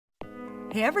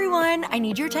Hey everyone, I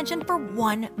need your attention for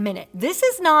 1 minute. This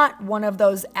is not one of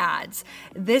those ads.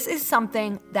 This is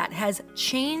something that has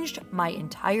changed my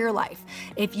entire life.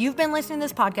 If you've been listening to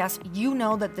this podcast, you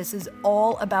know that this is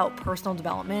all about personal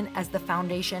development as the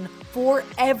foundation for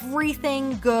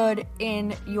everything good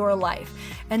in your life.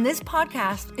 And this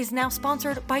podcast is now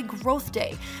sponsored by Growth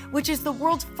Day, which is the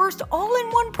world's first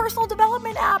all-in-one personal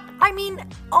development app. I mean,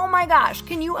 oh my gosh,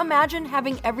 can you imagine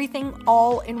having everything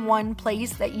all in one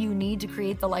place that you need to create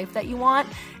the life that you want?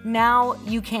 Now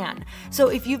you can. So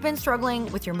if you've been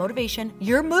struggling with your motivation,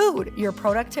 your mood, your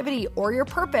productivity, or your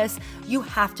purpose, you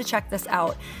have to check this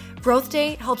out. Growth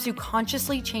Day helps you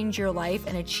consciously change your life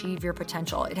and achieve your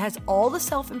potential. It has all the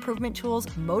self-improvement tools,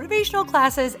 motivational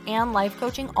classes, and life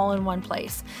coaching all in one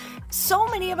place. So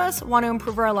many of us want to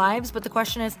improve our lives, but the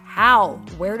question is how?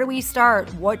 Where do we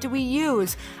start? What do we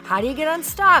use? How do you get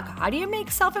unstuck? How do you make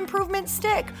self-improvement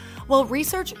stick? Well,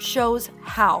 research shows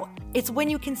how. It's when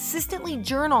you consistently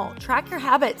journal, track your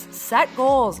habits, set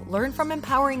goals, learn from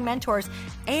empowering mentors,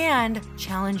 and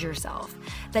challenge yourself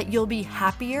that you'll be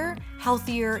happier,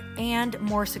 healthier, and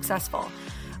more successful.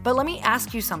 But let me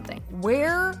ask you something.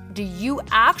 Where do you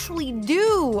actually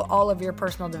do all of your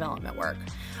personal development work?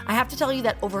 I have to tell you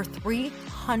that over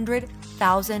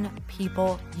 300,000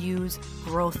 people use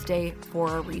Growth Day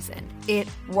for a reason. It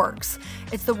works.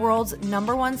 It's the world's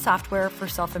 #1 software for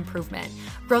self-improvement.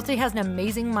 Growth Day has an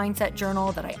amazing mindset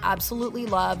journal that I absolutely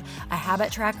love, a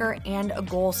habit tracker, and a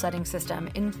goal-setting system.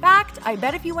 In fact, I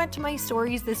bet if you went to my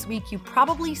stories this week, you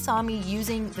probably saw me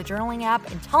using the journaling app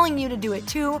and telling you to do it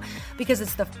too, because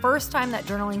it's the first time that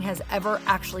journaling has ever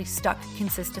actually stuck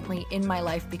consistently in my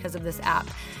life because of this app.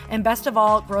 And best of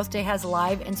all, Growth Day has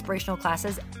live inspirational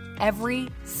classes every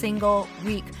single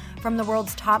week from the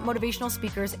world's top motivational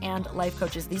speakers and life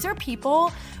coaches. These are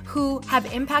people who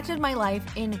have impacted my life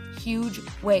in huge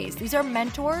ways. These are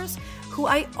mentors who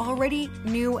I already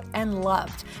knew and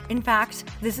loved. In fact,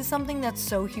 this is something that's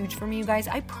so huge for me, you guys.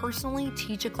 I personally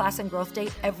teach a class in Growth Day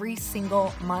every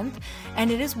single month,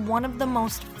 and it is one of the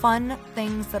most fun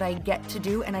things that I get to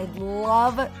do, and I'd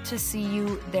love to see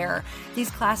you there.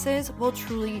 These classes will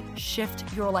truly shift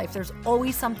your life. There's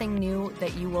always something new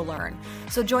that you will learn.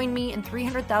 So join me and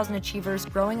 300,000 achievers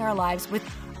growing our lives with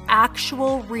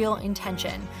actual real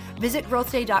intention. Visit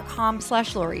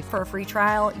growthday.com/Lori for a free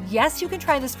trial. Yes, you can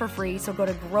try this for free. So go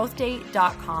to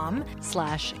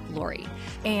growthday.com/Lori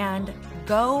and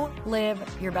go live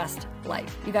your best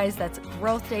life. You guys, that's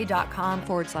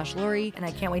growthday.com/Lori. And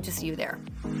I can't wait to see you there.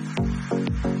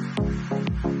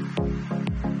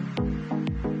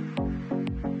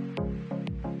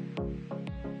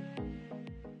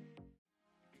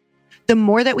 The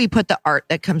more that we put the art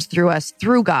that comes through us,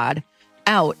 through God,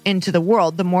 out into the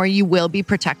world, the more you will be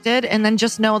protected. And then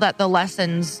just know that the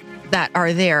lessons that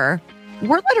are there,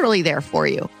 we're literally there for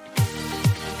you.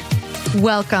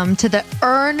 Welcome to the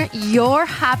Earn Your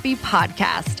Happy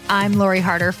podcast. I'm Lori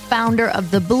Harder, founder of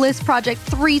the Bliss Project,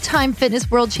 3-time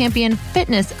fitness world champion,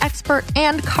 fitness expert,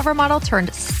 and cover model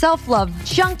turned self-love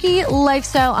junkie,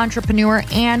 lifestyle entrepreneur,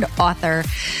 and author.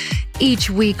 Each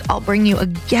week, I'll bring you a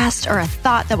guest or a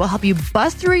thought that will help you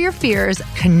bust through your fears,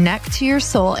 connect to your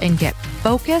soul, and get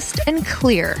focused and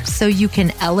clear so you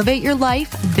can elevate your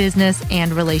life, business,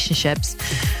 and relationships.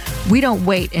 We don't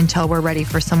wait until we're ready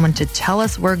for someone to tell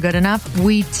us we're good enough.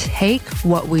 We take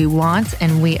what we want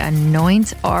and we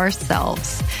anoint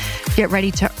ourselves. Get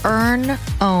ready to earn,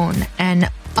 own, and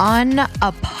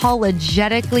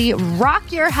unapologetically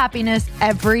rock your happiness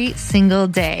every single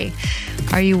day.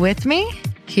 Are you with me?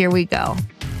 Here we go.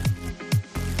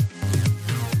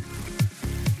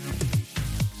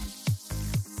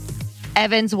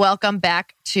 Evans, welcome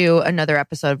back to another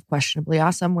episode of Questionably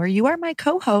Awesome, where you are my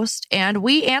co-host and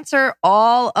we answer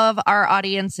all of our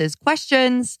audience's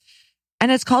questions.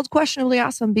 And it's called Questionably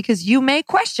Awesome because you may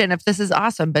question if this is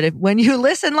awesome, but when you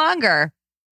listen longer,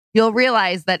 you'll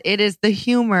realize that it is the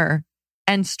humor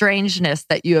and strangeness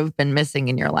that you have been missing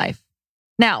in your life.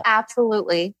 Now,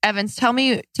 absolutely. Evans, tell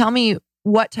me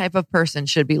what type of person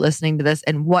should be listening to this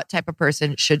and what type of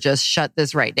person should just shut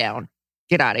this right down.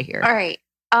 Get out of here. All right.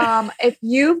 If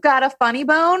you've got a funny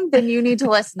bone, then you need to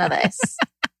listen to this.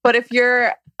 But if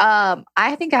you're,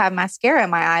 I think I have mascara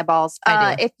in my eyeballs.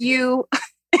 If you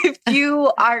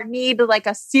need like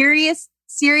a serious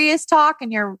talk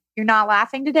and you're not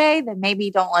laughing today, then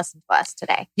maybe don't listen to us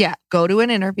today. Yeah. Go to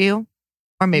an interview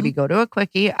or maybe go to a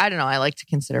quickie. I don't know. I like to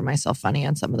consider myself funny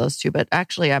on some of those too, but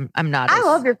actually I'm not. I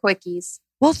love your quickies.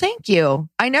 Well, thank you.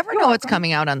 I never know what's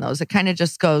coming out on those. It kind of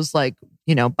just goes like,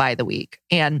 by the week.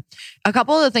 And a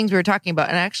couple of the things we were talking about,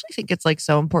 and I actually think it's like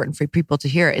so important for people to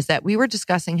hear, is that we were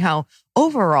discussing how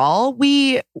overall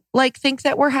we like think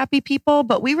that we're happy people,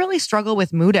 but we really struggle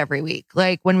with mood every week.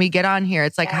 Like when we get on here,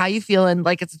 it's like, how you feeling?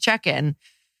 Like it's a check-in.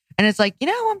 And it's like,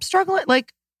 I'm struggling.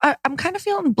 Like I'm kind of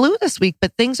feeling blue this week,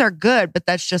 but things are good, but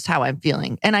that's just how I'm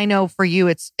feeling. And I know for you,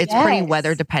 it's pretty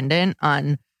weather dependent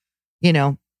on,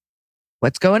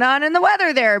 what's going on in the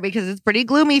weather there, because it's pretty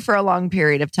gloomy for a long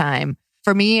period of time.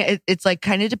 For me, it's like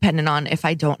kind of dependent on if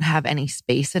I don't have any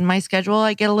space in my schedule,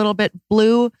 I get a little bit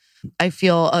blue. I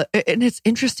feel, and it's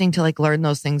interesting to like learn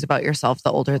those things about yourself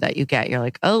the older that you get. You're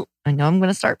like, oh, I know I'm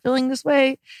going to start feeling this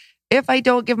way if I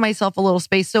don't give myself a little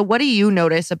space. So what do you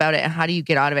notice about it and how do you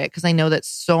get out of it? Because I know that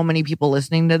so many people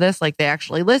listening to this, like they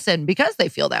actually listen because they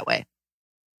feel that way.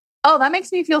 Oh, that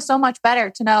makes me feel so much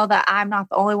better to know that I'm not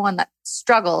the only one that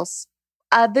struggles.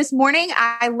 This morning,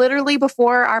 I literally,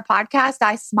 before our podcast,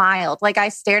 I smiled. Like I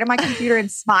stared at my computer and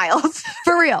smiled.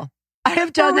 For real. I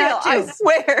have done that too. I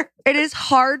swear. It is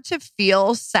hard to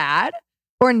feel sad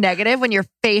or negative when your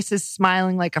face is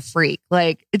smiling like a freak.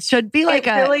 Like it should be like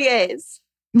it really is.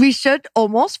 We should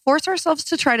almost force ourselves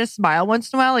to try to smile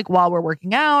once in a while, like while we're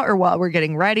working out or while we're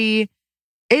getting ready.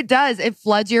 It does. It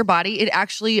floods your body. It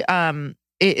actually,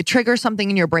 it triggers something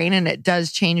in your brain and it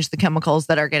does change the chemicals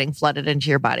that are getting flooded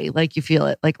into your body. Like you feel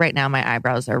it. Like right now, my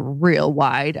eyebrows are real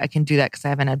wide. I can do that because I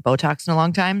haven't had Botox in a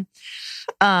long time.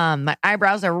 My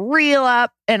eyebrows are real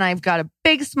up and I've got a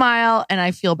big smile and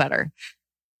I feel better.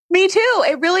 Me too.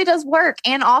 It really does work.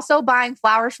 And also buying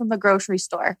flowers from the grocery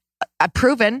store.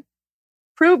 Proven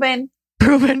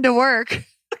to work.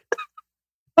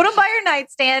 Put them by your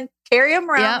nightstand. Carry them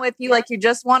around with you like you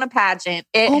just want a pageant.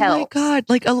 It helps. Oh my God.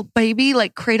 Like a baby,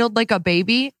 like cradled like a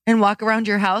baby and walk around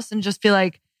your house and just be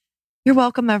like, you're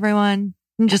welcome, everyone.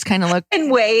 And just kind of look.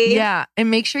 And wave. Yeah. And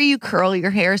make sure you curl your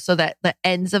hair so that the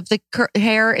ends of the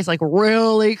hair is like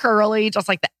really curly, just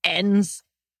like the ends.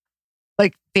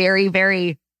 Like very,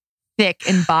 very thick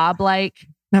and bob-like.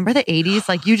 Remember the 80s?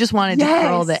 Like you just wanted to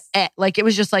curl like it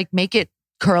was just like make it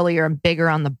curlier and bigger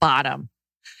on the bottom.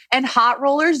 And hot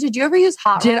rollers. Did you ever use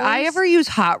hot rollers? Did I ever use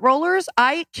hot rollers?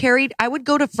 I would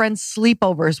go to friends'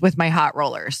 sleepovers with my hot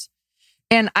rollers.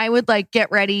 And I would like get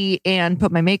ready and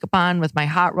put my makeup on with my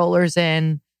hot rollers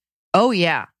in. Oh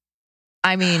yeah.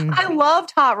 I mean, I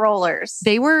loved hot rollers.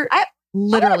 They were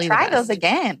literally try those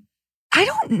again. I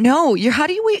don't know. How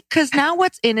do you, because now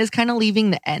what's in is kind of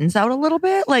leaving the ends out a little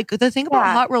bit. Like the thing about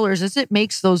hot rollers is it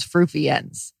makes those froofy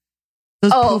ends.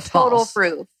 Those poof total balls.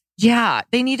 froof. Yeah.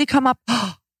 They need to come up.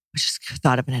 I just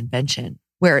thought of an invention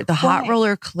where the hot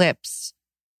roller clips.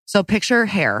 So picture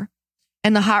hair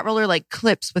and the hot roller like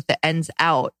clips with the ends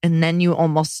out. And then you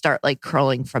almost start like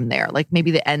curling from there. Like maybe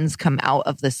the ends come out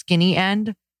of the skinny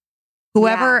end.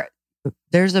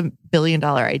 There's $1 billion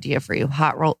idea for you.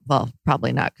 Hot roll. Well,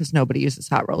 probably not because nobody uses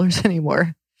hot rollers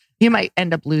anymore. You might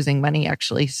end up losing money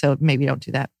actually. So maybe don't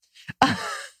do that.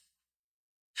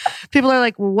 People are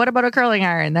like, well, what about a curling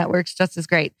iron? That works just as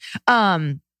great.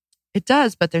 It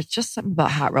does, but there's just something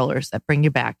about hot rollers that bring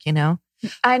you back,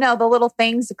 I know the little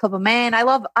things to clip them in. I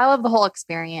love the whole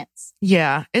experience.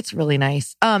 Yeah, it's really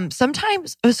nice.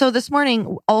 Sometimes, so this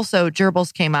morning also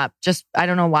gerbils came up. Just, I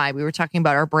don't know why. We were talking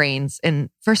about our brains and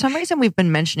for some reason we've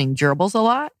been mentioning gerbils a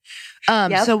lot.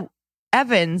 So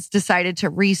Evans decided to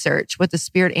research what the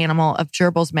spirit animal of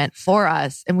gerbils meant for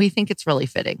us. And we think it's really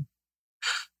fitting.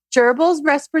 Gerbils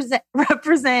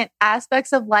represent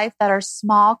aspects of life that are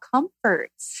small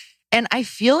comforts. And I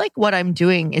feel like what I'm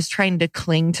doing is trying to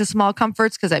cling to small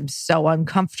comforts because I'm so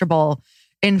uncomfortable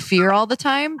in fear all the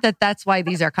time that's why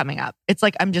these are coming up. It's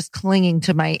like I'm just clinging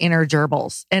to my inner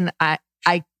gerbils. And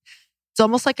it's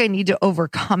almost like I need to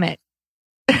overcome it.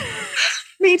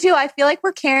 Me too. I feel like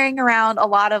we're carrying around a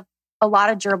lot of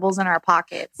gerbils in our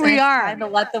pockets. We are trying to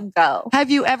let them go. Have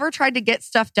you ever tried to get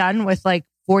stuff done with like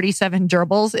 47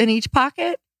 gerbils in each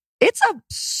pocket? It's a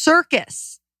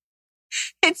circus.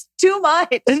 It's too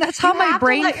much. And that's how my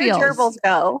brain feels. Your gerbils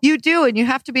go. You do. And you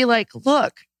have to be like,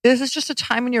 look, this is just a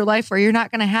time in your life where you're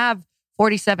not going to have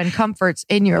 47 comforts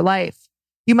in your life.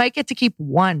 You might get to keep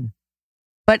one,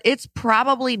 but it's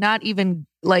probably not even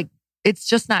like, it's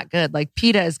just not good. Like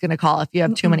PETA is going to call if you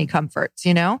have too many comforts,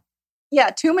 Yeah.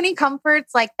 Too many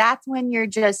comforts. Like that's when you're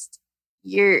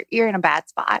in a bad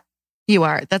spot. You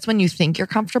are. That's when you think you're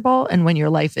comfortable and when your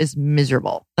life is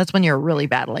miserable. That's when you're really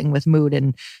battling with mood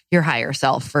and your higher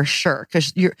self for sure.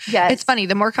 Because it's funny.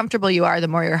 The more comfortable you are, the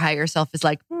more your higher self is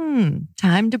like,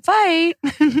 time to fight.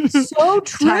 So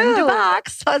true. Time to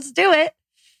box. Let's do it.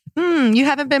 You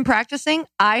haven't been practicing?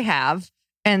 I have.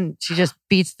 And she just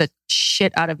beats the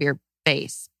shit out of your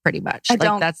face. pretty much.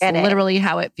 That's literally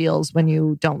how it feels when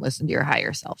you don't listen to your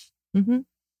higher self. Mm-hmm.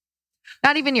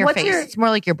 Not even your face. It's more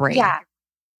like your brain. Yeah.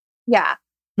 Yeah.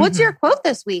 What's your quote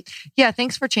this week? Yeah.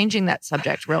 Thanks for changing that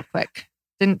subject real quick.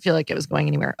 Didn't feel like it was going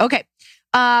anywhere. Okay.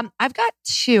 I've got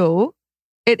two.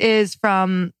 One is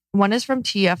from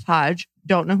TF Hodge.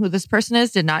 Don't know who this person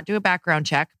is. Did not do a background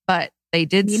check, but they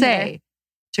did say,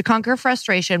 to conquer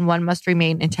frustration, one must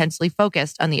remain intensely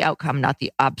focused on the outcome, not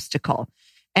the obstacle.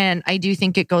 And I do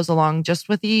think it goes along just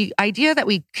with the idea that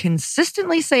we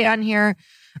consistently say on here.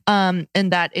 And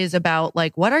that is about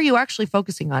like, what are you actually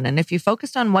focusing on? And if you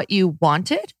focused on what you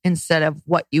wanted instead of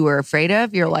what you were afraid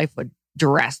of, your life would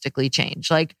drastically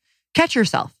change. Like catch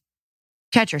yourself.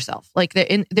 Like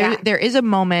there is a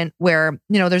moment where,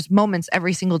 there's moments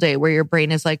every single day where your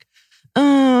brain is like,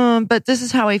 but this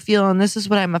is how I feel. And this is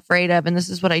what I'm afraid of. And this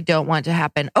is what I don't want to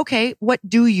happen. Okay. What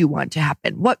do you want to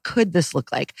happen? What could this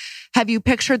look like? Have you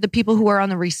pictured the people who are on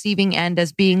the receiving end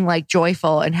as being like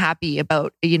joyful and happy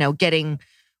about, getting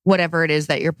whatever it is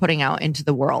that you're putting out into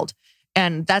the world?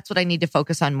 And that's what I need to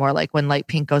focus on more. Like when Light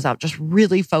Pink goes out, just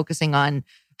really focusing on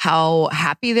how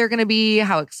happy they're going to be,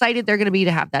 how excited they're going to be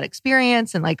to have that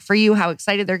experience. And like for you, how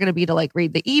excited they're going to be to like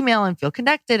read the email and feel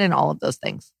connected and all of those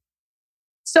things.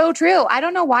 So true. I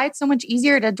don't know why it's so much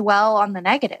easier to dwell on the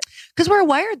negative. Because we're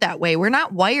wired that way. We're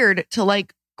not wired to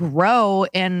like grow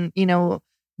and,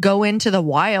 go into the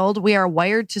wild. We are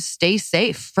wired to stay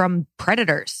safe from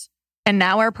predators. And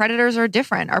now our predators are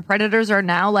different. Our predators are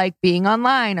now like being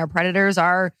online. Our predators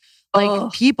are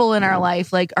like people in our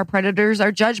life. Like our predators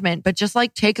are judgment. But just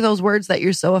like take those words that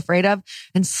you're so afraid of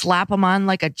and slap them on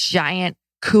like a giant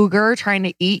cougar trying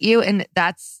to eat you. And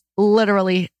that's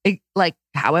literally like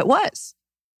how it was.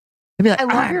 I'd be like, I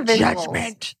love your visuals.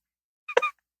 Judgment.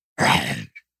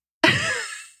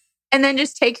 And then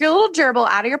just take your little gerbil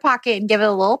out of your pocket and give it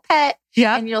a little pet.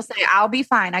 Yeah. And you'll say, I'll be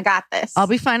fine. I got this. I'll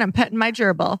be fine. I'm petting my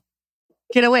gerbil.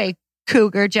 Get away,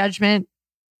 cougar judgment.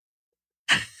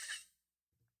 That's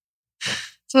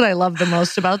what I love the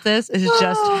most about this is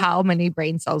just how many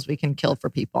brain cells we can kill for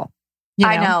people.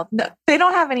 I know. No, they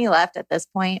don't have any left at this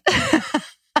point.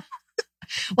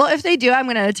 Well, if they do, I'm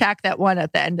going to attack that one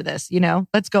at the end of this.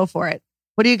 Let's go for it.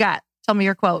 What do you got? Tell me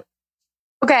your quote.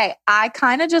 Okay. I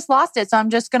kind of just lost it. So I'm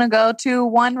just going to go to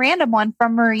one random one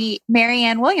from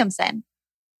Marianne Williamson.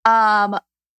 There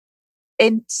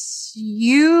is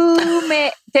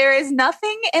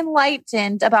nothing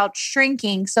enlightened about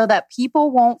shrinking so that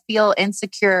people won't feel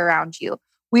insecure around you.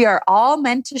 We are all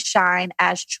meant to shine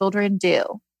as children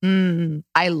do.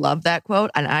 I love that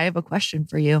quote. And I have a question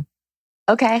for you.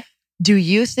 Okay. Do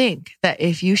you think that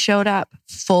if you showed up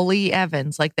fully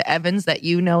Evans, like the Evans that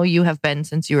you have been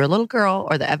since you were a little girl,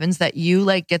 or the Evans that you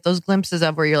like get those glimpses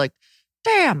of where you're like,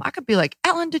 damn, I could be like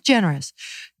Ellen DeGeneres.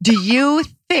 Do you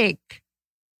think,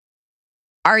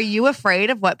 are you afraid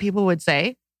of what people would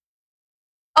say?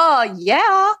 Oh,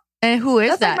 yeah. And who is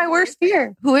That's that? Like my worst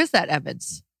fear. Who is that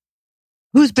Evans?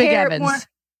 Who's Big Evans?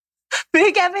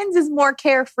 Big Evans is more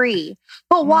carefree.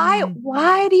 But why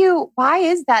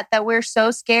is that we're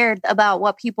so scared about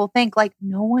what people think? Like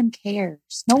no one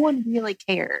cares. No one really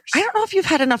cares. I don't know if you've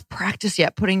had enough practice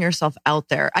yet putting yourself out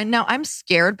there. I know I'm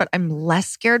scared, but I'm less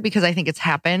scared because I think it's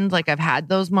happened. Like I've had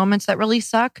those moments that really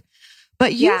suck.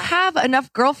 But you have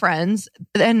enough girlfriends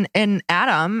and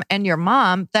Adam and your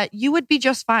mom that you would be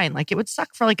just fine. Like it would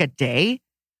suck for like a day,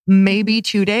 maybe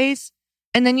 2 days.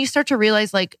 And then you start to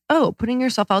realize like, oh, putting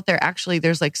yourself out there, actually,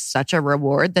 there's like such a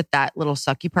reward that little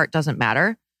sucky part doesn't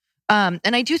matter. And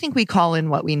I do think we call in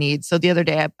what we need. So the other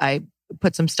day I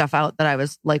put some stuff out that I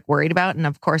was like worried about. And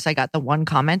of course I got the one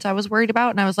comment I was worried about.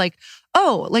 And I was like,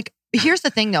 oh, like, here's the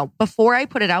thing though. Before I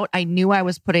put it out, I knew I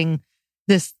was putting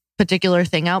this particular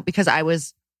thing out because I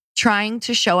was trying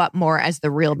to show up more as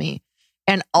the real me.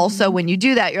 And also when you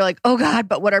do that, you're like, oh God,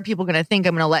 but what are people going to think?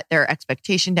 I'm going to let their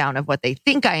expectation down of what they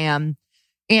think I am.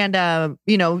 And,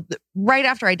 right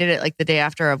after I did it, like the day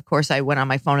after, of course, I went on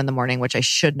my phone in the morning, which I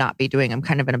should not be doing. I'm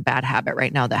kind of in a bad habit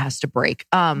right now that has to break.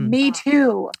 Me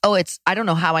too. Oh, I don't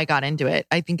know how I got into it.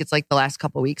 I think it's like the last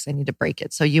couple of weeks I need to break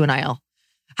it. So you and I'll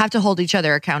have to hold each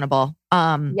other accountable.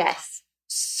 Yes.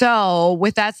 So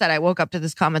with that said, I woke up to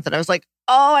this comment that I was like,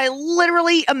 oh, I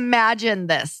literally imagined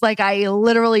this. Like I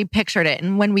literally pictured it.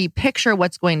 And when we picture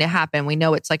what's going to happen, we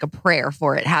know it's like a prayer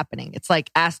for it happening. It's like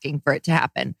asking for it to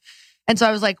happen. And so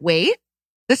I was like, wait,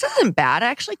 this isn't bad. I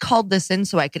actually called this in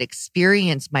so I could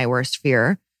experience my worst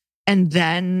fear and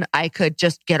then I could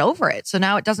just get over it. So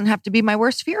now it doesn't have to be my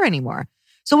worst fear anymore.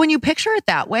 So when you picture it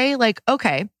that way, like,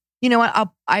 okay, you know what?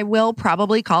 I will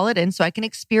probably call it in so I can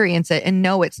experience it and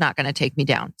know it's not going to take me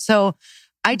down. So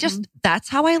That's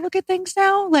how I look at things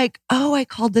now. Like, oh, I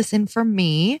called this in for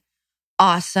me.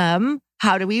 Awesome.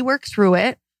 How do we work through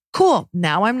it? Cool.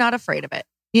 Now I'm not afraid of it,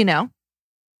 you know?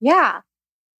 Yeah.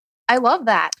 I love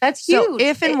that. That's huge. So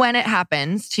if and when it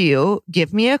happens to you,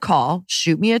 give me a call,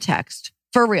 shoot me a text.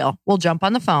 For real. We'll jump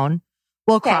on the phone.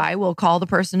 We'll cry. We'll call the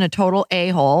person a total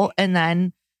a-hole. And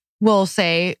then we'll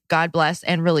say, God bless,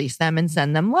 and release them and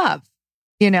send them love.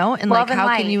 You know? And love, like,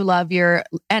 how can you love your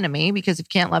enemy? Because if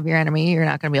you can't love your enemy, you're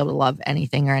not going to be able to love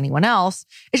anything or anyone else.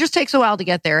 It just takes a while to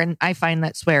get there. And I find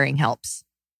that swearing helps.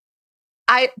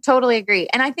 I totally agree.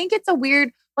 And I think it's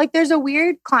there's a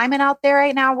weird climate out there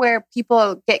right now where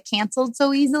people get canceled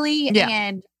so easily. Yeah.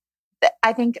 And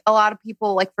I think a lot of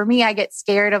people, like for me, I get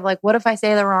scared of like, what if I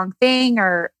say the wrong thing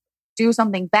or do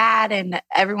something bad? And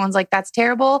everyone's like, that's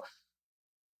terrible.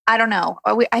 I don't know.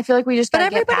 I feel like we just got to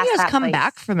get past that. But everybody has come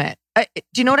back from it.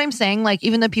 Do you know what I'm saying? Like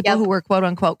even the people who were quote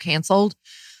unquote canceled,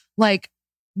 like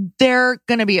they're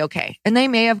going to be okay. And they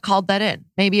may have called that in.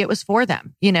 Maybe it was for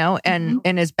them, you know? And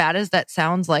as bad as that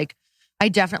sounds, like I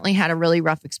definitely had a really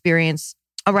rough experience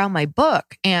around my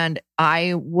book and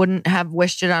I wouldn't have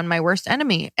wished it on my worst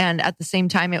enemy. And at the same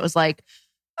time, it was like,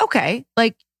 okay,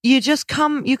 like you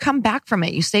come back from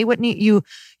it. You say what you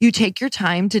take your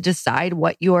time to decide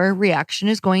what your reaction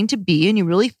is going to be. And you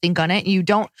really think on it.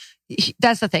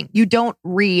 That's the thing. You don't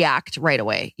react right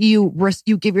away. You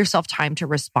give yourself time to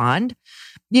respond.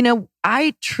 You know,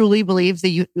 I truly believe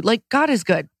that God is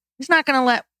good. He's not going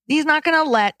to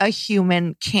let a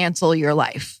human cancel your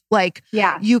life. Like,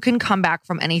 you can come back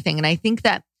from anything. And I think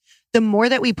that the more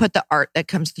that we put the art that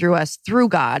comes through us, through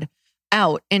God,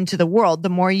 out into the world, the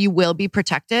more you will be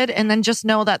protected. And then just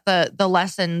know that the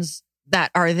lessons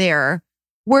that are there,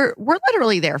 we're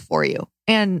literally there for you.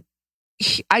 And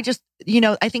I just,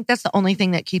 I think that's the only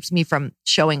thing that keeps me from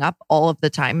showing up all of the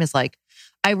time is like,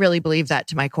 I really believe that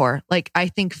to my core. Like, I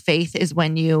think faith is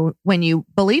when you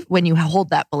believe, when you hold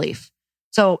that belief.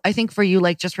 So I think for you,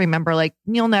 like, just remember, like,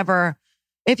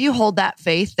 if you hold that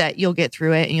faith that you'll get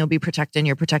through it and you'll be protected and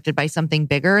you're protected by something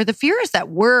bigger, the fear is that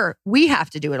we have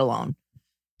to do it alone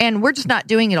and we're just not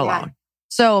doing it alone. Yeah.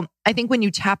 So I think when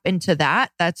you tap into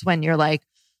that, that's when you're like,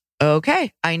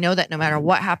 okay, I know that no matter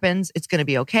what happens, it's going to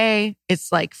be okay.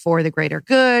 It's like for the greater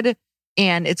good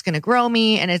and it's going to grow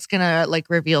me and it's going to like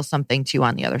reveal something to you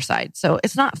on the other side. So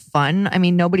it's not fun. I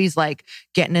mean, nobody's like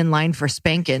getting in line for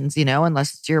spankings,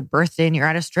 unless it's your birthday and you're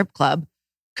at a strip club.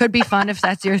 Could be fun if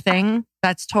that's your thing.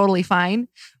 That's totally fine.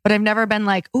 But I've never been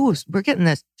like, ooh, we're getting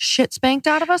this shit spanked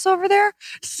out of us over there.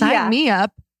 Sign me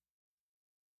up.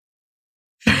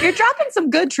 You're dropping some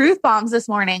good truth bombs this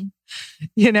morning.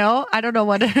 I don't know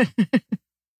what,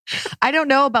 I don't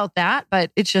know about that,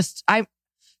 but it's just,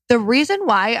 the reason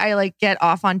why I like get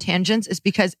off on tangents is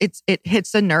because it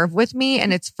hits a nerve with me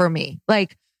and it's for me.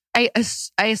 Like I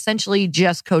essentially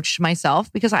just coached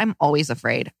myself because I'm always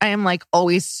afraid. I am like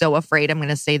always so afraid I'm going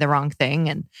to say the wrong thing.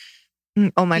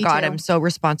 And oh my God, I'm so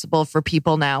responsible for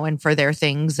people now and for their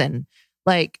things. And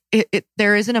like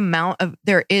there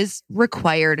is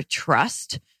required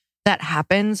trust that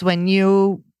happens when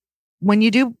you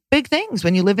do big things,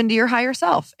 when you live into your higher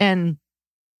self. And,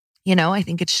 I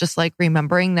think it's just like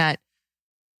remembering that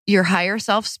your higher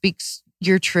self speaks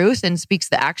your truth and speaks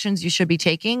the actions you should be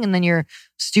taking. And then your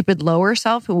stupid lower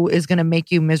self, who is going to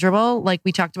make you miserable, like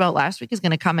we talked about last week, is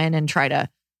going to come in and try to,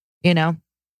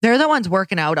 they're the ones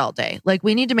working out all day. Like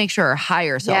we need to make sure our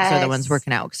higher selves are the ones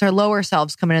working out because our lower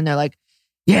selves coming in, they're like,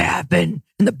 yeah, I've been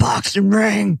in the boxing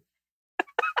ring.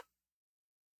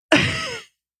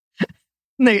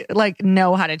 They like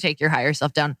know how to take your higher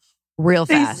self down real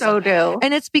fast. They so do.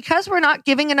 And it's because we're not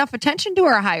giving enough attention to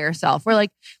our higher self. We're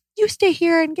like, you stay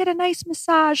here and get a nice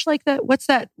massage like what's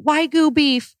that? Wagyu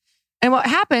beef. And what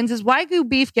happens is Wagyu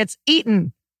beef gets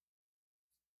eaten.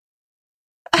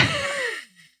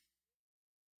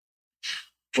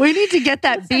 We need to get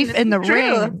that beef in the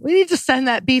ring. We need to send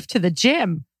that beef to the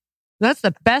gym. That's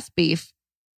the best beef.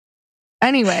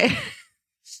 Anyway.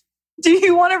 Do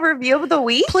you want to review the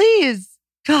week? Please.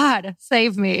 God,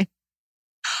 save me.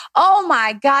 Oh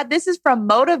my God. This is from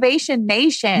Motivation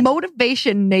Nation.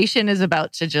 Motivation Nation is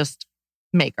about to just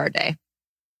make our day.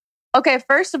 Okay.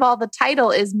 First of all, the title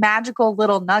is Magical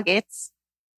Little Nuggets.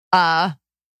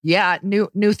 Yeah.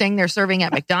 New thing they're serving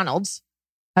at McDonald's.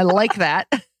 I like that.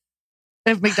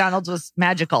 If McDonald's was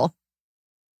magical.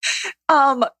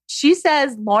 She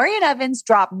says, Lori and Evans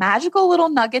drop magical little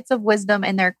nuggets of wisdom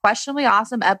in their questionably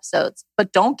awesome episodes,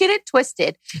 but don't get it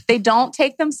twisted. They don't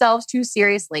take themselves too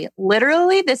seriously.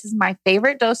 Literally, this is my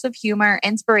favorite dose of humor,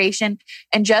 inspiration,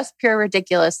 and just pure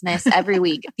ridiculousness every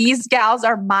week. These gals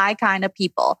are my kind of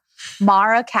people.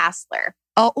 Mara Kassler.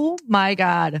 Oh my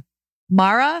God.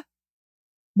 Mara?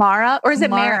 Or is it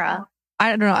Mara? I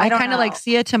don't know. I kind of like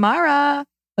see it Tamara.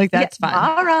 Like that's fun.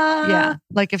 Mara. Yeah.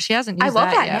 Like if she hasn't used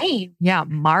that yet. name. Yeah.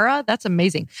 Mara. That's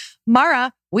amazing.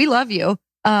 Mara, we love you.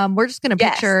 We're just going to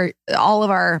picture all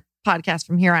of our podcasts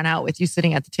from here on out with you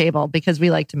sitting at the table because we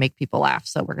like to make people laugh.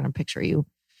 So we're going to picture you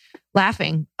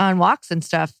laughing on walks and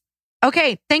stuff.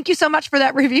 Okay. Thank you so much for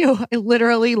that review. I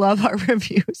literally love our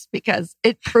reviews because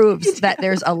it proves that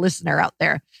there's a listener out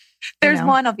there. There's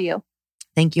one of you.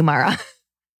 Thank you, Mara.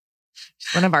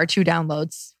 One of our 2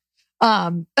 downloads.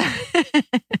 All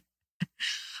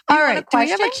right. Do we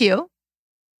have a cue?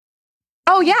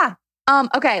 Oh, yeah.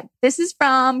 Okay. This is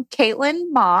from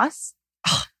Caitlin Moss.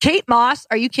 Kate Moss.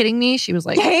 Are you kidding me? She was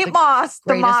like Kate Moss,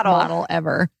 the model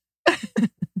ever.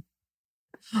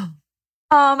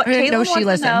 I didn't know she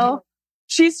listened.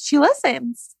 She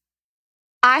listens.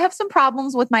 I have some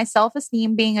problems with my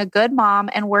self-esteem being a good mom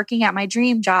and working at my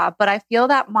dream job, but I feel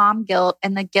that mom guilt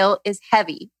and the guilt is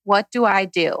heavy. What do I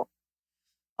do?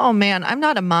 Oh man, I'm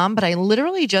not a mom, but I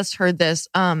literally just heard this.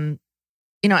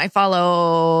 I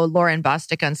follow Lauren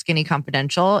Bostic on Skinny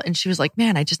Confidential, and she was like,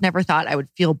 man, I just never thought I would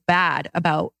feel bad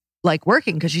about like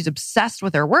working because she's obsessed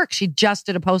with her work. She just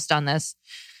did a post on this.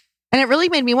 And it really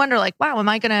made me wonder, like, wow, am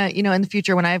I going to, in the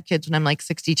future when I have kids, when I'm like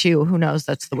 62, who knows?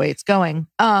 That's the way it's going.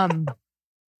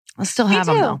 I'll still have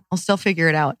them though. I'll still figure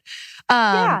it out.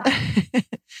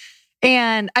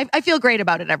 And I feel great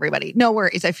about it, everybody. No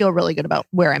worries. I feel really good about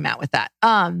where I'm at with that.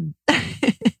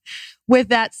 With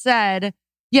that said,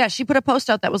 yeah, she put a post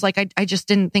out that was like, I just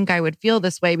didn't think I would feel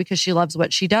this way because she loves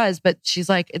what she does. But she's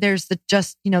like, there's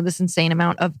this insane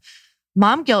amount of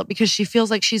mom guilt because she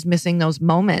feels like she's missing those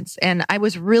moments. And I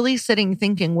was really sitting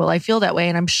thinking, will I feel that way?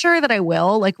 And I'm sure that I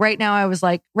will. Like right now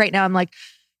I'm like,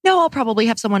 no, I'll probably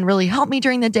have someone really help me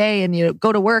during the day and,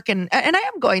 go to work. And I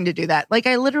am going to do that. Like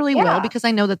I literally will, because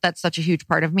I know that that's such a huge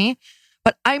part of me,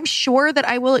 but I'm sure that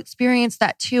I will experience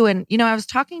that too. And, I was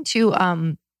talking to,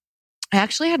 I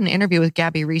actually had an interview with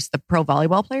Gabby Reese, the pro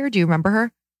volleyball player. Do you remember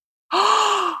her?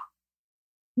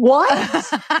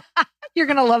 What? You're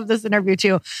going to love this interview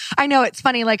too. I know it's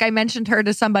funny. Like I mentioned her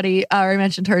to somebody, or I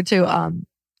mentioned her to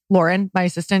Lauren, my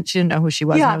assistant. She didn't know who she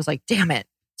was. Yeah. And I was like, damn it.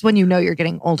 It's when you're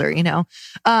getting older,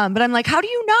 But I'm like, how do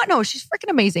you not know? She's freaking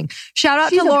amazing. Shout out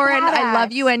to Lauren. I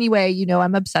love you anyway.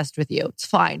 I'm obsessed with you. It's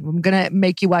fine. I'm going to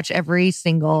make you watch every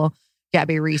single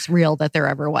Gabby Reese reel that there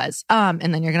ever was. And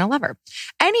then you're going to love her.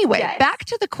 Anyway, Back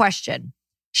to the question.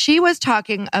 She was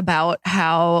talking about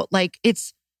how like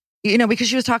it's, because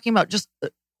she was talking about just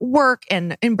work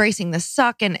and embracing the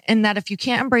suck and that if you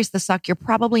can't embrace the suck, you're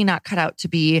probably not cut out to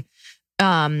be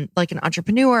like an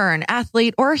entrepreneur or an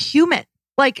athlete or a human.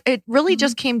 Like it really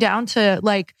just came down to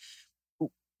like,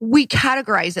 we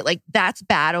categorize it like that's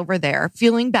bad over there.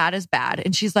 Feeling bad is bad.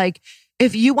 And she's like,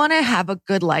 if you want to have a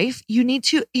good life, you need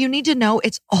to know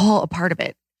it's all a part of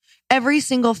it. Every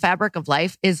single fabric of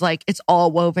life is like, it's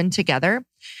all woven together.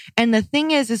 And the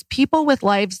thing is people with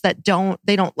lives that don't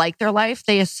like their life,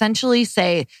 they essentially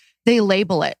say, they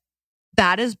label it.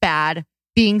 Bad is bad.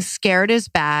 Being scared is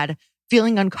bad.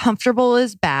 Feeling uncomfortable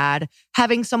is bad.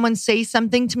 Having someone say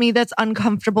something to me that's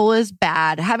uncomfortable is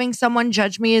bad. Having someone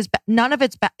judge me is bad. None of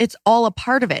it's bad. It's all a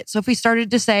part of it. So if we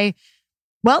started to say,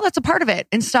 well, that's a part of it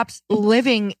and stop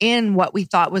living in what we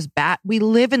thought was bad, we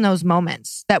live in those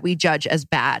moments that we judge as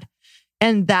bad.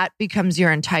 And that becomes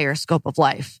your entire scope of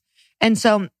life. And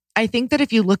so I think that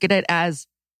if you look at it as,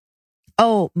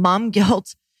 oh, mom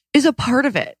guilt is a part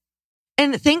of it.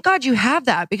 And thank God you have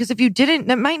that, because if you didn't,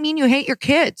 that might mean you hate your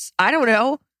kids. I don't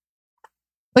know.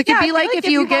 Like it'd be like if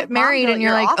you get married and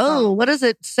you're like, awesome. Oh, what does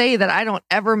it say that I don't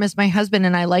ever miss my husband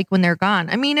and I like when they're gone?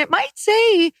 I mean, it might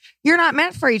say you're not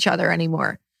meant for each other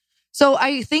anymore. So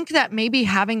I think that maybe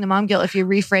having the mom guilt, if you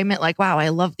reframe it like, wow, I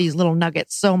love these little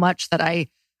nuggets so much that I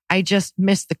just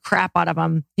miss the crap out of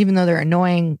them, even though they're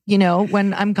annoying,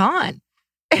 when I'm gone.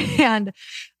 And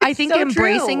I think so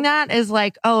embracing that is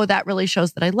like, oh, that really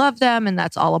shows that I love them and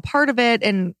that's all a part of it.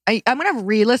 And I'm going to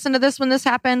re-listen to this when this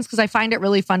happens because I find it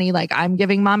really funny. Like I'm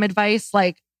giving mom advice,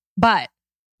 but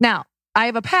now I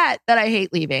have a pet that I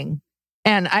hate leaving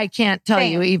and I can't tell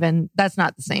you even that's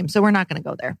not the same. So we're not going to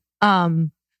go there.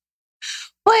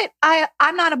 But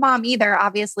I'm not a mom either,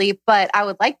 obviously, but I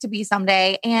would like to be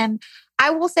someday. And I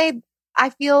will say, I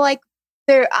feel like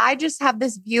I just have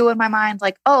this view in my mind,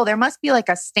 like, oh, there must be like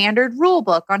a standard rule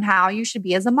book on how you should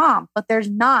be as a mom, but there's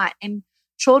not. And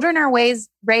children are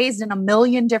raised in a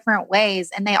million different ways,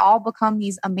 and they all become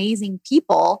these amazing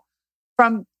people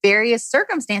from various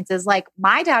circumstances. Like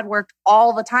my dad worked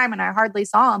all the time and I hardly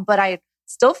saw him, but I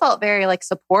still felt very like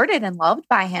supported and loved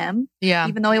by him. Yeah.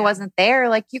 Even though he wasn't there,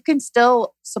 like you can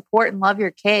still support and love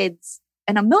your kids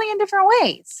in a million different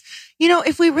ways. You know,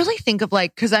 if we really think of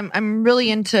like, because I'm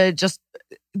really into just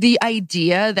the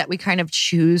idea that we kind of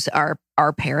choose our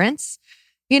parents,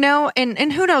 you know,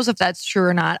 and who knows if that's true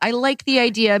or not. I like the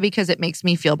idea because it makes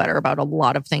me feel better about a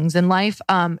lot of things in life.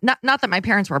 Not that my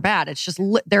parents were bad. It's just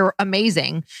they're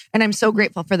amazing. And I'm so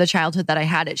grateful for the childhood that I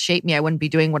had. It shaped me. I wouldn't be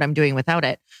doing what I'm doing without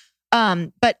it.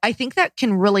 But I think that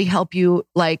can really help you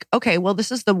like, okay, well,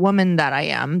 this is the woman that I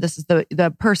am. This is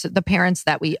the person, the parents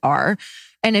that we are.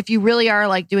 And if you really are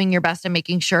like doing your best and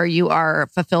making sure you are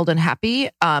fulfilled and happy,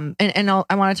 I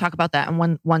want to talk about that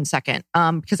in one second,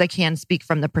 because I can speak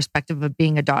from the perspective of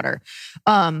being a daughter.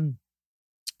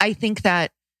 I think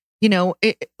that, you know,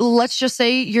 let's just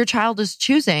say your child is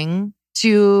choosing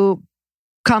to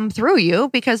come through you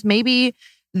because maybe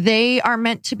they are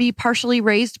meant to be partially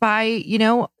raised by, you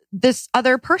know, this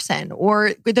other person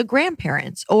or the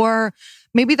grandparents, or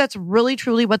maybe that's really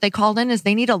truly what they called in is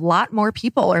they need a lot more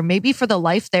people, or maybe for the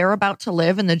life they're about to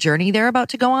live and the journey they're about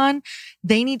to go on,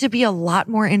 they need to be a lot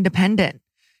more independent,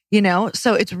 you know?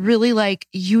 So it's really like,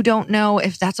 you don't know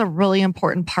if that's a really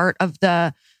important part of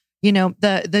the, you know,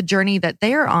 the journey that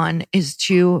they're on is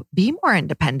to be more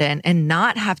independent and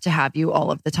not have to have you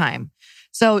all of the time.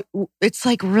 So it's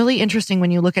like really interesting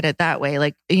when you look at it that way.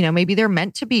 Like, you know, maybe they're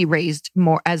meant to be raised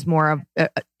more of,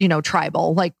 you know,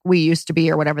 tribal, like we used to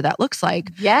be or whatever that looks like.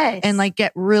 Yes. And like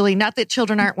get really, not that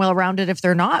children aren't well-rounded if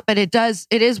they're not, but it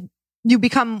is, you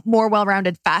become more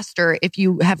well-rounded faster if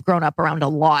you have grown up around a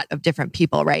lot of different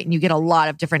people, right? And you get a lot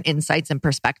of different insights and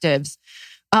perspectives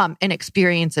and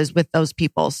experiences with those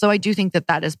people. So I do think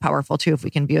that is powerful too, if we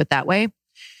can view it that way.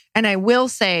 And I will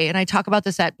say, and I talk about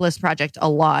this at Bliss Project a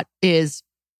lot, is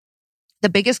the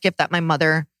biggest gift that my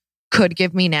mother could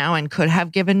give me now and could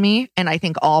have given me, and I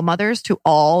think all mothers to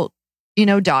all, you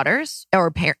know, daughters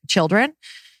or children,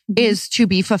 is to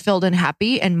be fulfilled and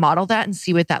happy and model that and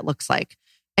see what that looks like.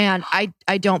 And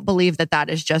I don't believe that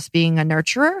is just being a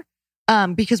nurturer,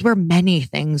 because we're many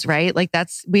things, right? Like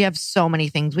we have so many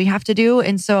things we have to do.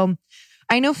 And so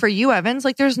I know for you, Evans,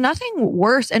 like there's nothing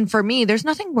worse. And for me, there's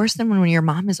nothing worse than when your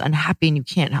mom is unhappy and you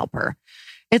can't help her.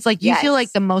 It's like you feel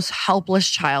like the most helpless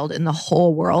child in the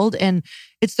whole world. And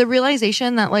it's the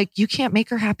realization that like you can't make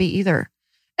her happy either.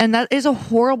 And that is a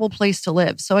horrible place to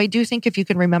live. So I do think if you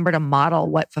can remember to model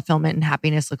what fulfillment and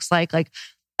happiness looks like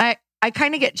I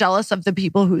kind of get jealous of the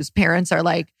people whose parents are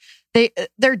like,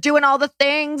 they're doing all the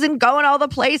things and going all the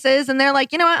places. And they're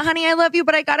like, you know what, honey, I love you,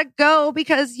 but I got to go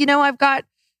because, you know, I've got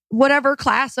whatever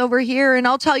class over here and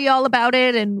I'll tell you all about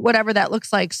it and whatever that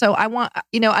looks like. So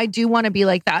I do want to be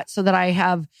like that so that I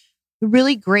have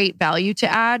really great value to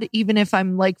add, even if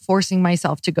I'm like forcing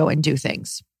myself to go and do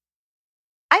things.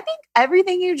 I think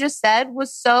everything you just said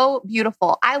was so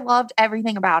beautiful. I loved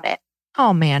everything about it.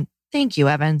 Oh man. Thank you,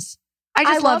 Evans. I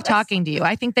just love talking to you.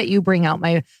 I think that you bring out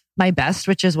my best,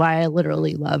 which is why I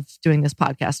literally love doing this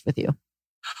podcast with you.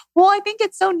 Well, I think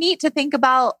it's so neat to think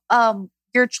about,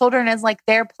 your children as like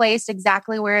they're placed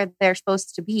exactly where they're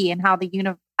supposed to be and how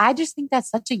I just think that's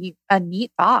such a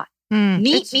neat thought.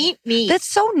 Neat. That's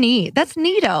so neat. That's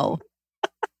neato.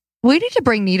 We need to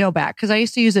bring neato back because I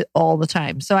used to use it all the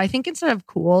time. So I think instead of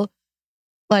cool,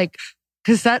 like,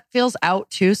 because that feels out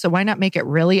too. So why not make it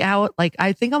really out? Like,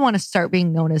 I think I want to start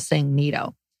being known as saying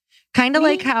neato. Kind of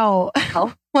like how,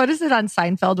 what is it on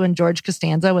Seinfeld when George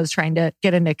Costanza was trying to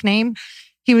get a nickname?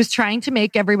 He was trying to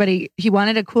make he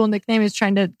wanted a cool nickname. He was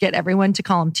trying to get everyone to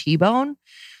call him T-Bone.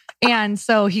 And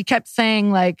so he kept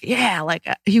saying like, yeah, like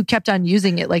he kept on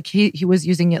using it. Like he was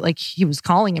using it like he was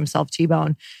calling himself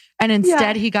T-Bone. And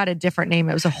instead he got a different name.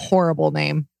 It was a horrible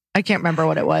name. I can't remember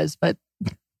what it was, but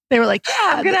they were like,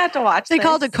 yeah, I'm going to have to watch They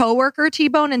called a coworker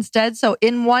T-Bone instead. So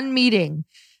in one meeting,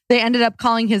 they ended up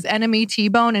calling his enemy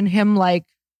T-Bone and him like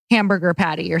hamburger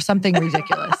patty or something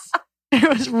ridiculous. It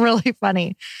was really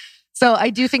funny. So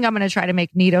I do think I'm going to try to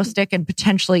make neato stick and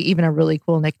potentially even a really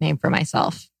cool nickname for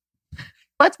myself.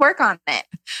 Let's work on it.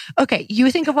 Okay. You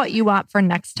think of what you want for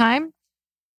next time,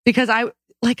 because a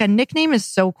nickname is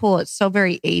so cool. It's so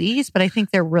very 80s, but I think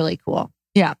they're really cool.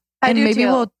 Yeah. And maybe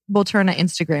we'll turn an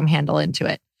Instagram handle into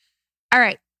it. All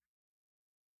right.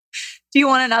 Do you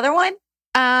want another one?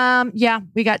 Yeah,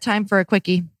 we got time for a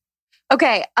quickie.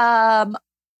 Okay.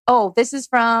 This is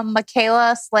from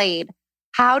Michaela Slade.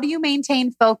 How do you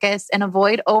maintain focus and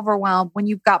avoid overwhelm when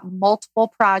you've got multiple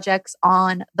projects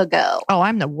on the go? Oh,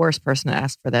 I'm the worst person to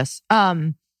ask for this.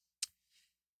 I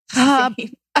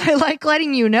like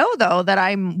letting you know though that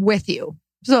I'm with you.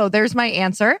 So there's my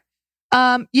answer.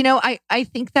 I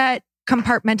think that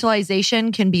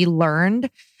compartmentalization can be learned.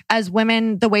 As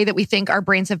women, the way that we think, our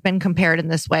brains have been compared in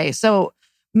this way. So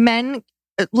men,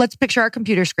 let's picture our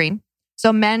computer screen.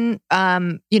 So men,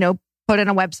 put in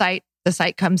a website, the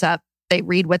site comes up, they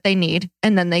read what they need,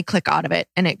 and then they click out of it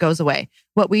and it goes away.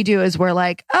 What we do is we're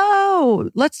like, oh,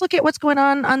 let's look at what's going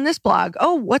on this blog.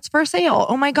 Oh, what's for sale?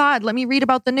 Oh my God, let me read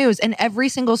about the news. And every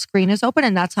single screen is open.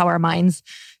 And that's how our minds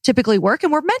typically work.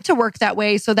 And we're meant to work that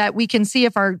way so that we can see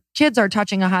if our kids are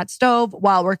touching a hot stove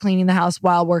while we're cleaning the house,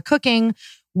 while we're cooking,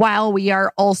 while we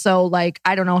are also like,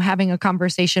 I don't know, having a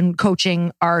conversation,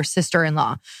 coaching our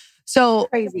sister-in-law. So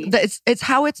it's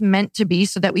how it's meant to be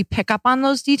so that we pick up on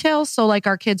those details. So like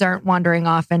our kids aren't wandering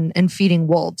off and feeding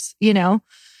wolves, you know?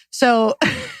 So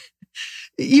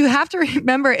you have to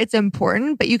remember it's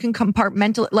important, but you can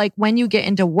compartmentalize. Like when you get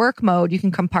into work mode, you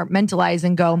can compartmentalize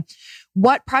and go,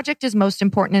 what project is most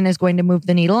important and is going to move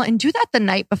the needle, and do that the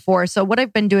night before. So what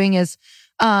I've been doing is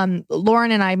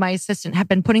Lauren and I, my assistant, have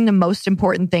been putting the most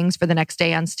important things for the next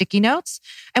day on sticky notes.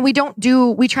 And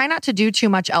we try not to do too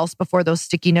much else before those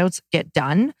sticky notes get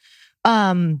done.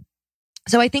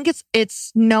 So I think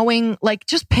it's knowing, like,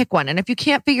 just pick one. And if you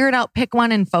can't figure it out, pick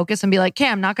one and focus and be like, okay,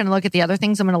 I'm not going to look at the other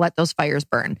things. I'm going to let those fires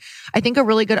burn. I think a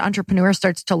really good entrepreneur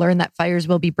starts to learn that fires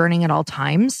will be burning at all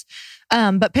times.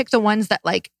 But pick the ones that,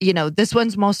 like, you know, this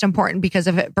one's most important because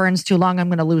if it burns too long, I'm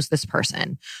going to lose this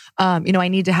person. You know, I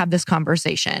need to have this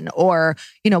conversation, or,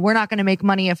 you know, we're not going to make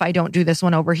money if I don't do this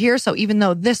one over here. So even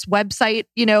though this website,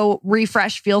 you know,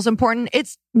 refresh feels important,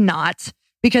 it's not,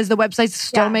 because the website's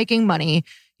still making money.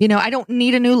 You know, I don't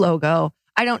need a new logo.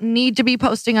 I don't need to be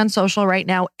posting on social right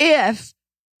now if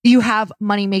you have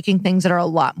money-making things that are a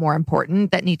lot more important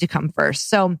that need to come first.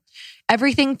 So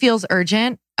everything feels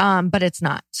urgent, but it's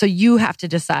not. So you have to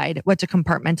decide what to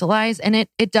compartmentalize, and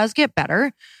it does get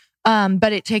better,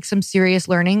 but it takes some serious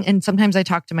learning. And sometimes I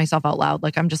talk to myself out loud.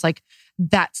 Like, I'm just like,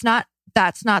 that's not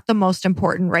the most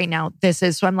important right now. This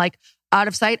is. So I'm like, out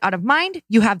of sight, out of mind.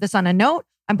 You have this on a note.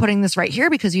 I'm putting this right here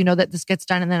because you know that this gets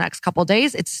done in the next couple of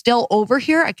days. It's still over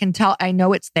here. I can tell, I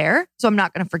know it's there. So I'm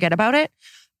not going to forget about it.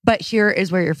 But here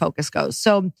is where your focus goes.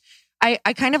 So I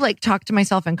kind of like talk to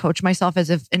myself and coach myself as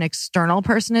if an external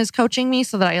person is coaching me,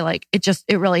 so that I like, it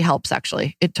really helps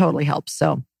actually. It totally helps.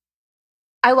 So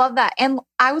I love that. And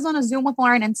I was on a Zoom with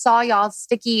Lauren and saw y'all's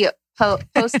sticky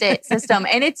post-it system,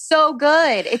 and it's so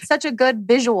good. It's such a good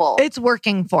visual. It's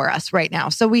working for us right now.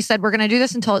 So we said we're going to do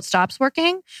this until it stops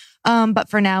working. But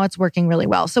for now, it's working really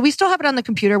well. So we still have it on the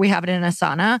computer. We have it in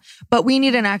Asana, but we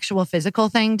need an actual physical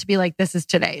thing to be like, this is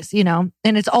today's, you know,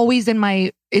 and it's always in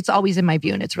my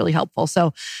view, and it's really helpful.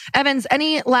 So Evans,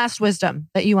 any last wisdom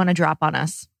that you want to drop on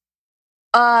us?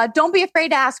 Don't be afraid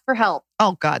to ask for help.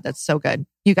 Oh God, that's so good.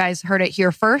 You guys heard it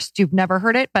here first. You've never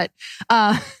heard it, but,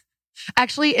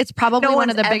 actually, it's probably one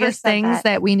of the biggest things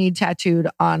that we need tattooed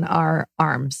on our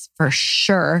arms for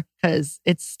sure. Because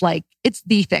it's like, it's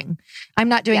the thing. I'm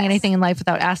not doing anything in life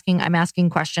without asking. I'm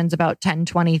asking questions about 10,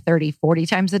 20, 30, 40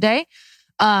 times a day.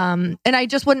 And I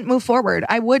just wouldn't move forward.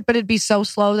 I would, but it'd be so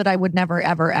slow that I would never,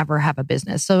 ever, ever have a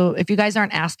business. So if you guys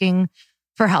aren't asking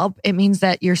for help, it means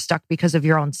that you're stuck because of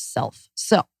your own self.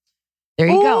 So there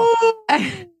you go.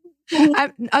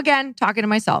 I'm, again, talking to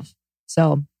myself.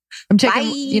 So I'm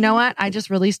taking, you know what? I just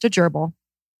released a gerbil.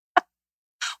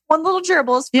 One little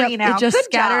gerbil is free now. It just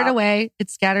scattered away. It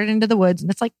scattered into the woods.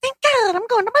 And it's like, thank God, I'm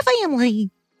going to my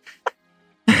family.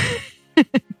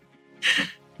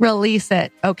 Release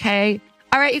it. Okay.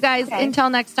 All right, you guys. Okay. Until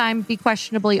next time, be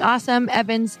questionably awesome.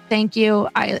 Evans, thank you.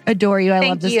 I adore you. I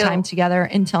love this time together.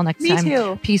 Until next time. Me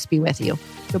too. Peace be with you.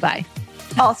 Goodbye.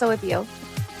 Also with you.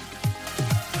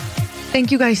 Thank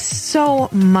you guys so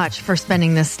much for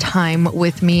spending this time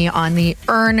with me on the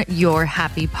Earn Your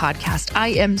Happy podcast.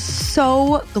 I am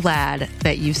so glad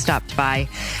that you stopped by.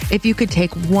 If you could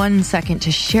take 1 second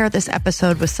to share this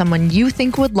episode with someone you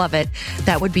think would love it,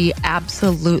 that would be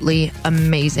absolutely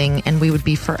amazing, and we would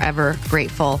be forever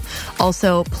grateful.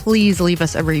 Also, please leave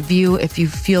us a review if you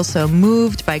feel so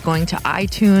moved by going to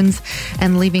iTunes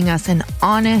and leaving us an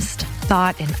honest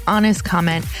thought, an honest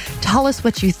comment. Tell us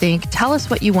what you think. Tell us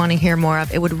what you want to hear more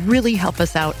of. It would really help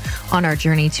us out on our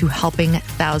journey to helping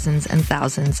thousands and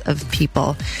thousands of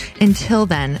people. Until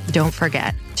then, don't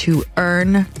forget to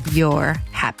earn your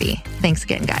happy. Thanks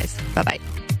again, guys. Bye-bye.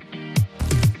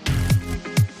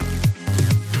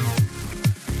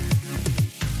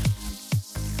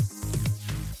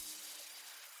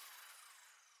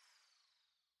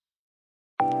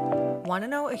 Want to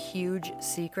know a huge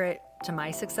secret to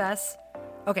my success?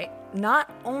 Okay, not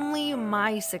only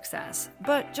my success,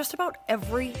 but just about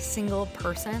every single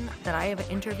person that I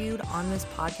have interviewed on this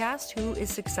podcast who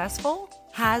is successful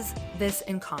has this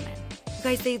in common. You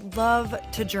guys, they love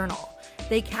to journal.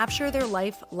 They capture their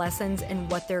life lessons and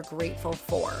what they're grateful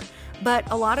for. but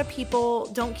a lot of people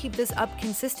don't keep this up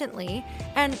consistently.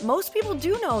 And most people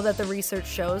do know that the research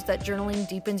shows that journaling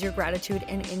deepens your gratitude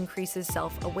and increases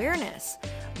self-awareness.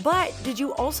 But did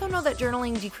you also know that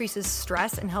journaling decreases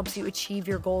stress and helps you achieve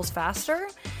your goals faster?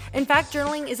 In fact,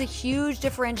 journaling is a huge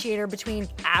differentiator between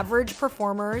average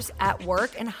performers at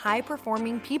work and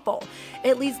high-performing people.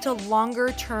 It leads to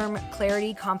longer-term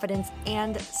clarity, confidence,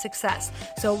 and success.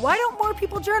 So why don't more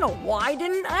people journal? Why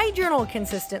didn't I journal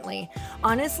consistently?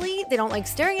 Honestly, they don't like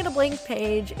staring at a blank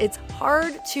page. It's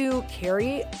hard to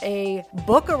carry a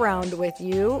book around with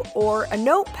you or a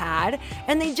notepad,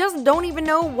 and they just don't even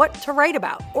know what to write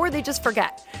about, or they just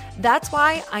forget. That's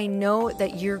why I know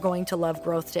that you're going to love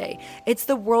Growth Day. It's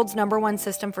the world's #1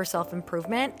 system for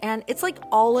self-improvement, and it's like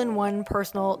all-in-one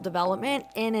personal development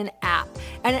in an app.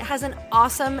 And it has an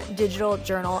awesome digital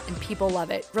journal, and people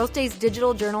love it. Growth Day's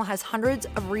digital journal has hundreds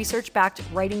of research-backed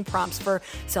writing prompts for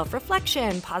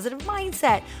self-reflection, positive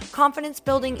mindset, confidence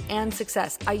building, and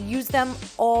success. I use them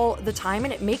all the time,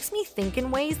 and it makes me think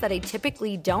in ways that I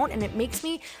typically don't, and it makes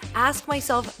me ask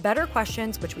myself better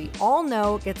questions, which we all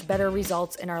know gets better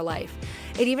results in our life.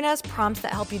 It even has prompts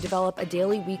that help you develop a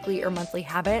daily, weekly, or monthly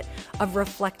habit of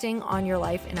reflecting on your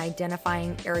life and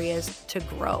identifying areas to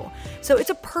grow. So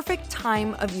it's a perfect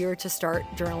time of year to start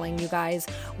journaling, you guys.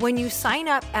 When you sign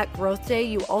up at Growth Day,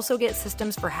 you also get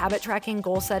systems for habit tracking,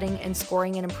 goal setting, and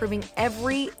scoring, and improving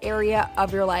every area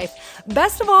of your life.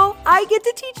 Best of all, I get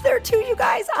to teach there too, you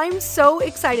guys. I'm so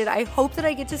excited. I hope that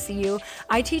I get to see you.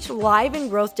 I teach live in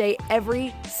Growth Day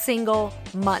every single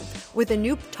month with a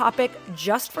new topic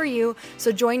just for you.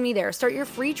 So join me there. Start your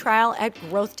free trial at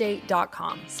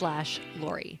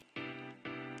growthday.com/Lori.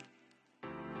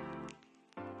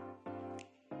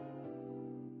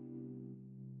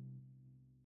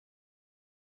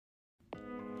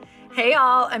 Hey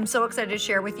y'all, I'm so excited to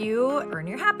share with you, Earn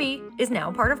Your Happy is now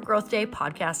part of Growth Day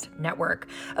Podcast Network.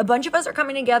 A bunch of us are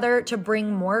coming together to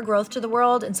bring more growth to the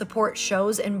world and support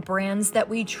shows and brands that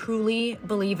we truly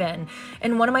believe in.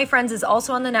 And one of my friends is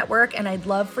also on the network, and I'd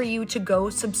love for you to go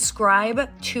subscribe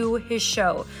to his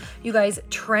show. You guys,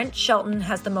 Trent Shelton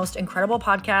has the most incredible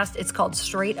podcast. It's called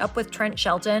Straight Up with Trent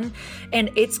Shelton, and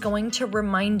it's going to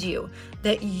remind you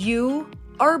that you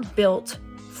are built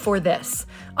for this.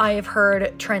 I have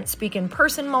heard Trent speak in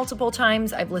person multiple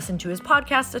times. I've listened to his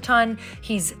podcast a ton.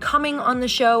 He's coming on the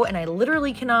show, and I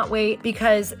literally cannot wait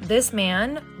because this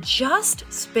man just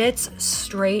spits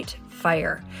straight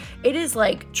fire. It is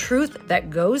like truth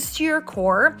that goes to your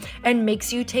core and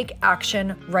makes you take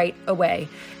action right away.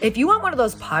 If you want one of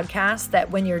those podcasts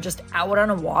that when you're just out on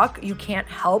a walk, you can't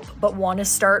help but want to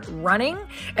start running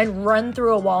and run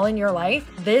through a wall in your life,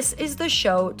 this is the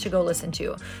show to go listen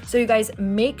to. So you guys,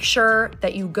 make sure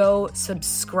that you go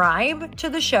subscribe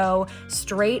to the show,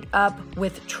 Straight Up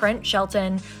with Trent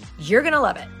Shelton. You're going to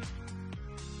love it.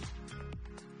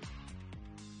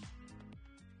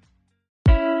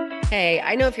 Hey,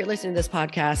 I know if you're listening to this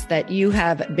podcast that you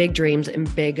have big dreams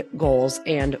and big goals.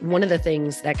 And one of the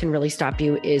things that can really stop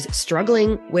you is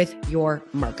struggling with your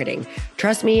marketing.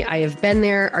 Trust me, I have been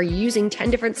there. Are you using 10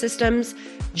 different systems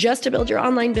just to build your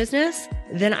online business?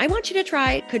 Then I want you to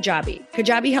try Kajabi.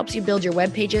 Kajabi helps you build your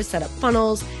web pages, set up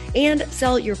funnels, and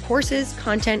sell your courses,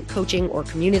 content, coaching, or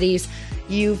communities.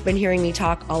 You've been hearing me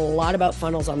talk a lot about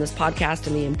funnels on this podcast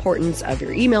and the importance of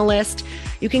your email list.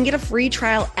 You can get a free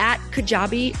trial at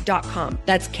kajabi.com.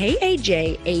 That's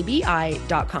Kajabi.com.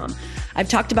 I've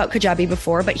talked about Kajabi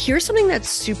before, but here's something that's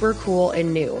super cool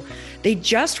and new. They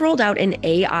just rolled out an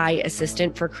AI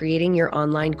assistant for creating your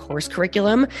online course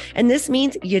curriculum. And this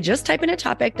means you just type in a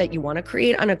topic that you want to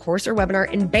create on a course or webinar,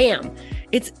 and bam,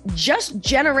 it just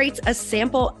generates a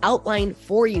sample outline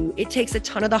for you. It takes a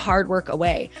ton of the hard work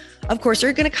away. Of course,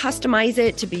 you're going to customize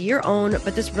it to be your own,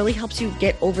 but this really helps you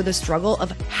get over the struggle of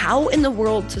how in the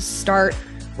world to start,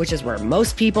 which is where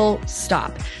most people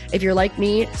stop. If you're like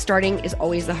me, starting is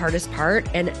always the hardest part,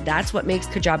 and that's what makes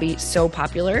Kajabi so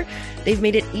popular. They've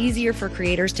made it easier for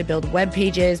creators to build web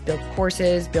pages, build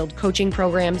courses, build coaching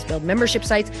programs, build membership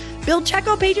sites, build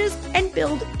checkout pages, and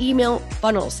build email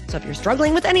funnels. So if you're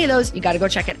struggling with any of those, you got to go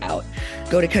check it out.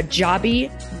 Go to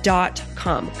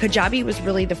Kajabi.com. Kajabi was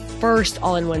really the first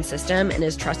all-in-one system and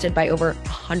is trusted by over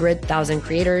 100,000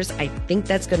 creators. I think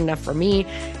that's good enough for me.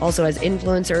 Also has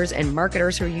influencers and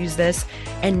marketers who use this.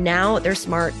 And now their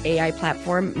smart AI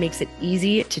platform makes it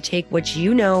easy to take what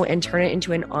you know and turn it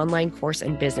into an online course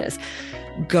and business.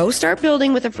 Go start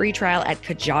building with a free trial at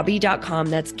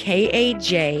Kajabi.com. That's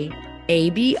Kajabi.com.